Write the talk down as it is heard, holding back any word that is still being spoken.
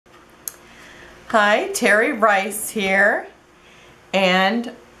Hi, Terry Rice here,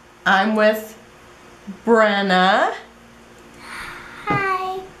 and I'm with Brenna.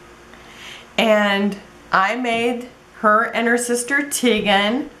 Hi. And I made her and her sister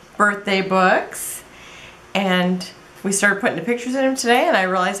Tegan birthday books, and we started putting the pictures in them today, and I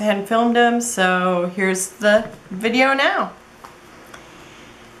realized I hadn't filmed them, so here's the video now.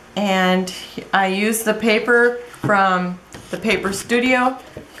 And I used the paper from the paper studio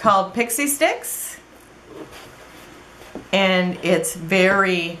called Pixie Stix, and it's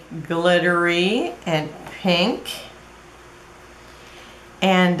very glittery and pink.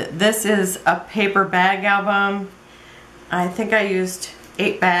 And this is a paper bag album. I think I used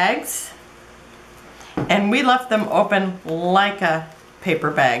 8 bags, and we left them open like a paper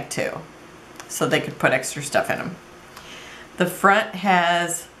bag too, so they could put extra stuff in them. The front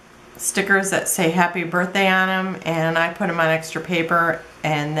has stickers that say happy birthday on them, and I put them on extra paper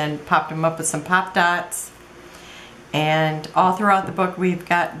and then popped them up with some pop dots. And all throughout the book we've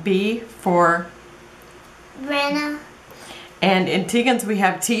got B for Brenna. And in Tegan's we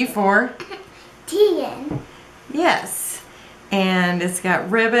have T for Tegan. Yes. And it's got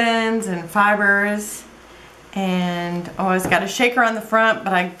ribbons and fibers, and oh, it's got a shaker on the front,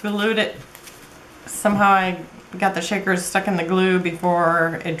 but I glued it. Somehow I got the shakers stuck in the glue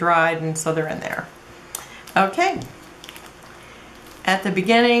before it dried, and so they're in there. Okay. At the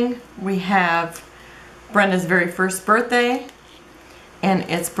beginning we have Brenna's very first birthday, and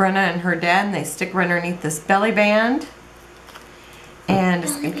it's Brenna and her dad, and they stick right underneath this belly band. And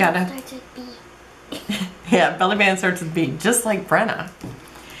it's got a yeah, belly band starts with B, just like Brenna.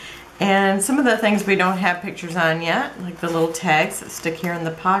 And some of the things we don't have pictures on yet, like the little tags that stick here in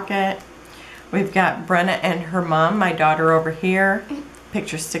the pocket. We've got Brenna and her mom, my daughter, over here.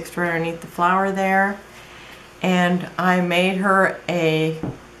 Picture sticks right underneath the flower there. And I made her a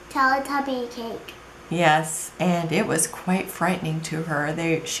Teletubby cake. Yes, and it was quite frightening to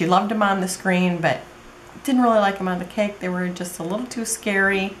her. She loved them on the screen, but didn't really like them on the cake. They were just a little too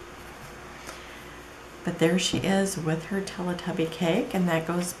scary. But there she is with her Teletubby cake, and that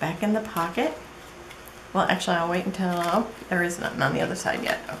goes back in the pocket. Well, actually, I'll wait until, oh, there is nothing on the other side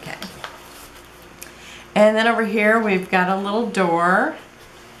yet. Okay. And then over here, we've got a little door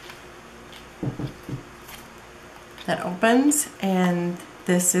that opens, and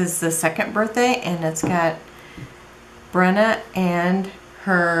this is the second birthday, and it's got Brenna and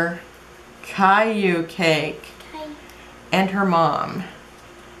her Caillou cake and her mom.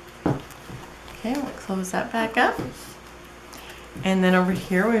 Okay, we'll close that back up. And then over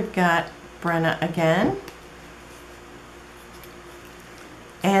here we've got Brenna again.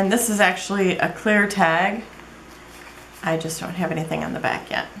 And this is actually a clear tag. I just don't have anything on the back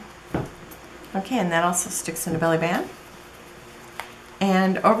yet. Okay, and that also sticks in the belly band.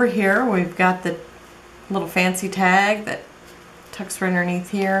 And over here we've got the little fancy tag that tucks right underneath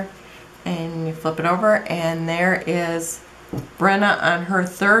here, and you flip it over, and there is Brenna on her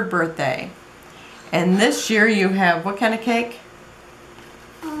third birthday. And this year you have what kind of cake?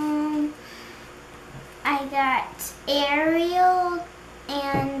 I got Ariel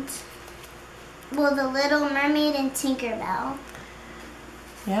and, well, the Little Mermaid and Tinkerbell.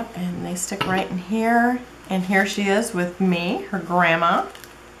 Yep, and they stick right in here. And here she is with me, her grandma.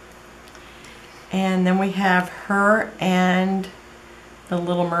 And then we have her and the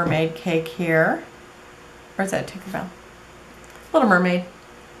Little Mermaid cake here. Or is that Tinkerbell? Little Mermaid.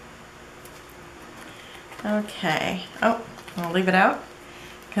 Okay. Oh, I'll leave it out,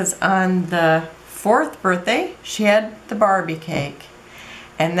 because on the fourth birthday she had the Barbie cake,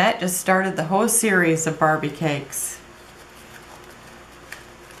 and that just started the whole series of Barbie cakes.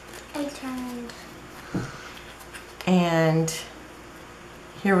 I turned. And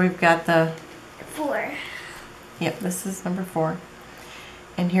here we've got the 4. Yep, this is number 4.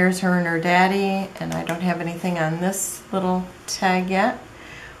 And here's her and her daddy, and I don't have anything on this little tag yet.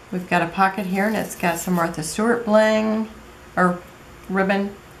 We've got a pocket here, and it's got some Martha Stewart bling, or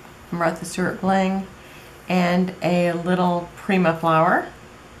ribbon, Martha Stewart bling, and a little Prima flower.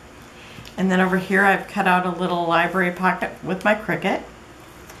 And then over here I've cut out a little library pocket with my Cricut,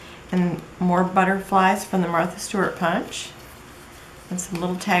 and more butterflies from the Martha Stewart punch, and some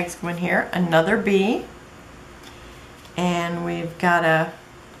little tags go in here. Another bee, and we've got a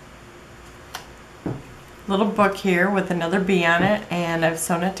little book here with another bee on it, and I've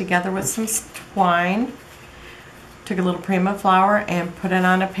sewn it together with some twine. Took a little Prima flower and put it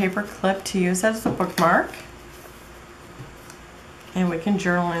on a paper clip to use as a bookmark, and we can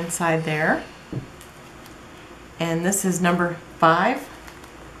journal inside there. And this is number 5.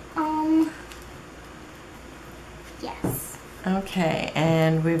 Yes. Okay,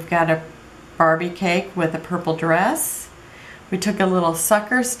 and we've got a Barbie cake with a purple dress. We took a little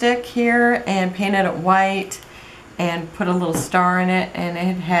sucker stick here and painted it white and put a little star in it, and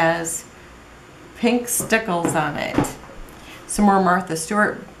it has pink stickles on it. Some more Martha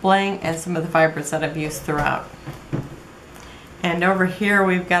Stewart bling and some of the fibers that I've used throughout. And over here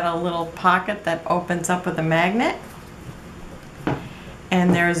we've got a little pocket that opens up with a magnet.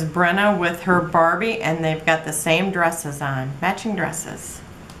 And there's Brenna with her Barbie, and they've got the same dresses on, matching dresses.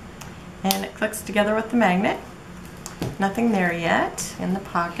 And it clicks together with the magnet. Nothing there yet in the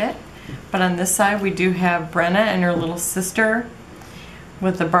pocket. But on this side we do have Brenna and her little sister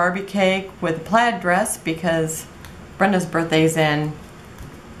with the Barbie cake with a plaid dress, because Brenda's birthday's in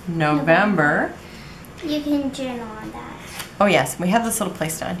November. You can journal on that. Oh yes, we have this little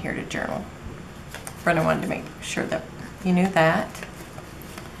place down here to journal. Brenna wanted to make sure that you knew that.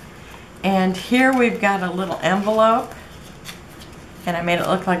 And here we've got a little envelope, and I made it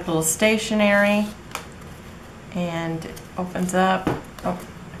look like a little stationery, and it opens up. Oh,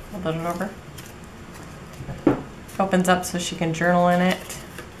 I'll put it over. Opens up so she can journal in it.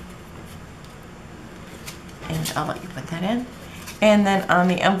 And I'll let you put that in. And then on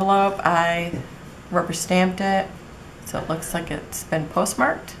the envelope I rubber stamped it so it looks like it's been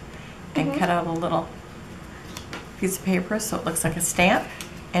postmarked, and cut out a little piece of paper so it looks like a stamp.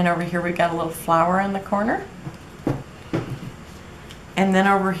 And over here we've got a little flower in the corner. And then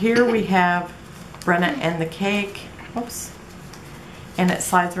over here we have Brenna and the cake. Oops. And it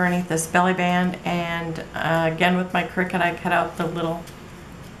slides underneath this belly band, and again with my Cricut I cut out the little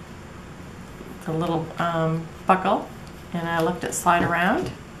buckle, and I left it slide around.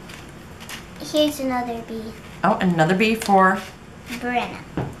 Here's another bee. Oh, another bee for Brenna.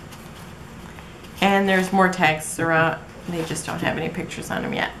 And there's more tags throughout. They just don't have any pictures on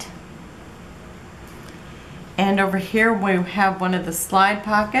them yet. And over here we have one of the slide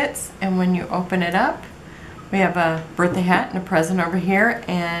pockets, and when you open it up we have a birthday hat and a present over here,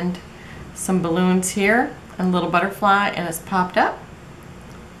 and some balloons here, and a little butterfly, and it's popped up.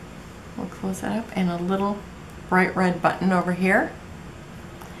 We'll close that up, and a little bright red button over here.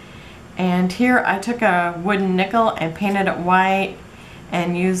 And here I took a wooden nickel and painted it white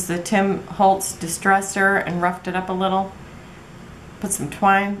and used the Tim Holtz Distresser and roughed it up a little. Put some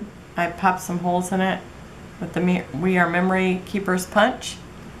twine. I popped some holes in it with the We Are Memory Keepers punch.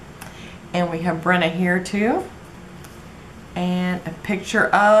 And we have Brenna here too. And a picture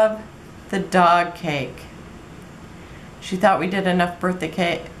of the dog cake. She thought we did enough birthday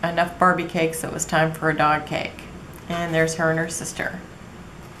cake, enough Barbie cakes, it was time for a dog cake. And there's her and her sister.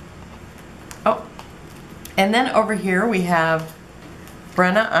 Oh, and then over here we have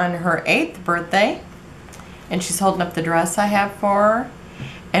Brenna on her 8th birthday, and she's holding up the dress I have for her.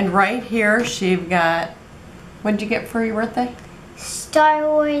 And right here she's got, what did you get for your birthday? Star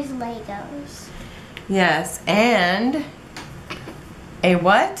Wars Legos. Yes, and a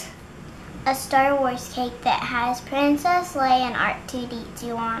what? A Star Wars cake that has Princess Leia and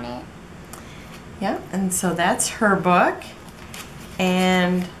R2-D2 on it. Yeah, and so that's her book.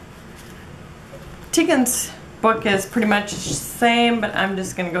 And Tegan's book is pretty much the same, but I'm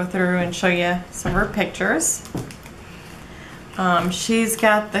just going to go through and show you some of her pictures. She's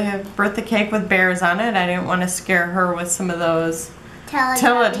got the birthday cake with bears on it. I didn't want to scare her with some of those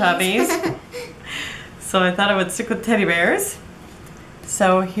Teletubbies. So I thought I would stick with teddy bears.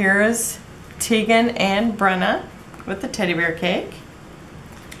 So here's Tegan and Brenna with the teddy bear cake.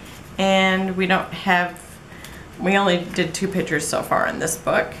 And we only did 2 pictures so far in this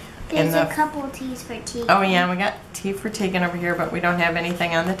book. There's a couple T's for Tegan. Oh yeah, we got T for Tegan over here, but we don't have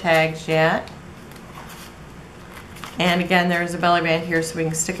anything on the tags yet. And again, there's a belly band here, so we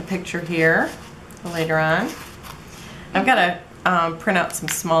can stick a picture here later on. I've got to print out some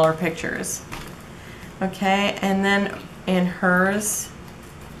smaller pictures. Okay, and then in hers,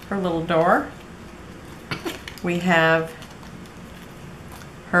 her little door, we have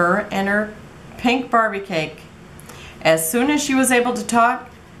her and her pink Barbie cake. As soon as she was able to talk,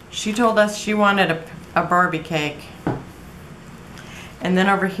 she told us she wanted a Barbie cake. And then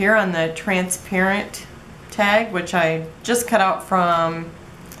over here on the transparent tag, which I just cut out from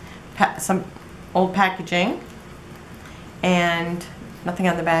some old packaging, and nothing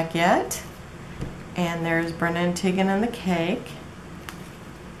on the back yet. And there's Brenna and Tegan and the cake.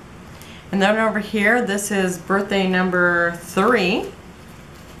 And then over here, this is birthday number 3.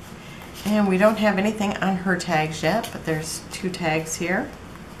 And we don't have anything on her tags yet, but there's 2 tags here.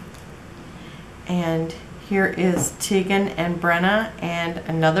 And here is Tegan and Brenna and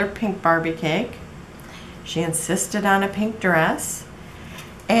another pink Barbie cake. She insisted on a pink dress.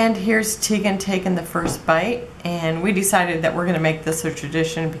 And here's Tegan taking the first bite, and we decided that we're going to make this a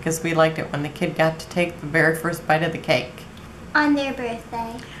tradition because we liked it when the kid got to take the very first bite of the cake. On their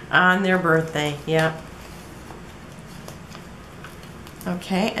birthday. On their birthday, yep.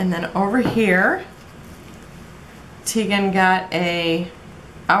 Okay, and then over here, Tegan got a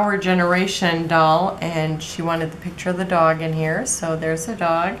Our Generation doll, and she wanted the picture of the dog in here, so there's a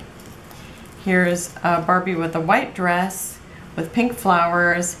dog. Here's Barbie with a white dress with pink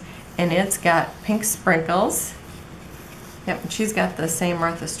flowers, and it's got pink sprinkles. Yep, and she's got the same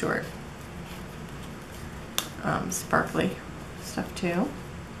Martha Stewart sparkly stuff too.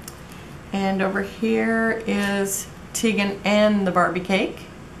 And over here is Tegan and the Barbie cake.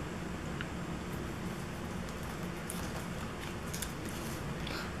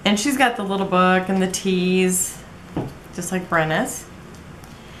 And she's got the little book and the teas, just like Brenna's.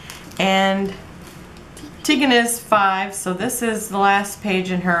 And Tegan is 5, so this is the last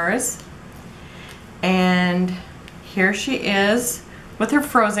page in hers. And here she is with her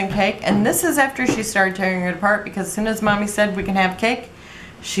frozen cake. And this is after she started tearing it apart, because as soon as Mommy said we can have cake,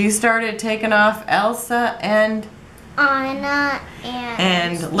 she started taking off Elsa and Anna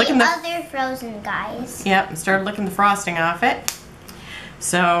and licking the other frozen guys. Yep, and started licking the frosting off it.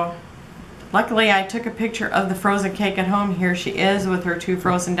 So luckily I took a picture of the frozen cake at home. Here she is with her 2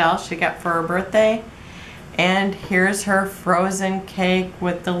 frozen dolls she got for her birthday. And here's her frozen cake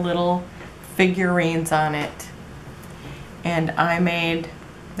with the little figurines on it. And I made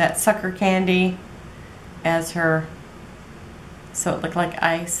that sucker candy as her, so it looked like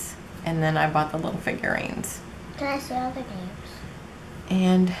ice. And then I bought the little figurines. Can I see all the names?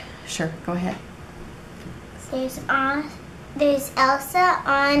 And sure, go ahead. There's Elsa,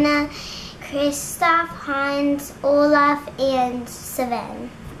 Anna, Kristoff, Hans, Olaf, and Sven.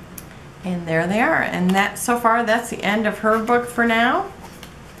 And there they are. And that, so far, that's the end of her book for now.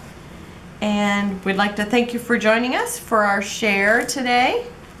 And we'd like to thank you for joining us for our share today.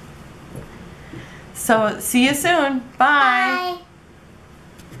 So see you soon. Bye. Bye.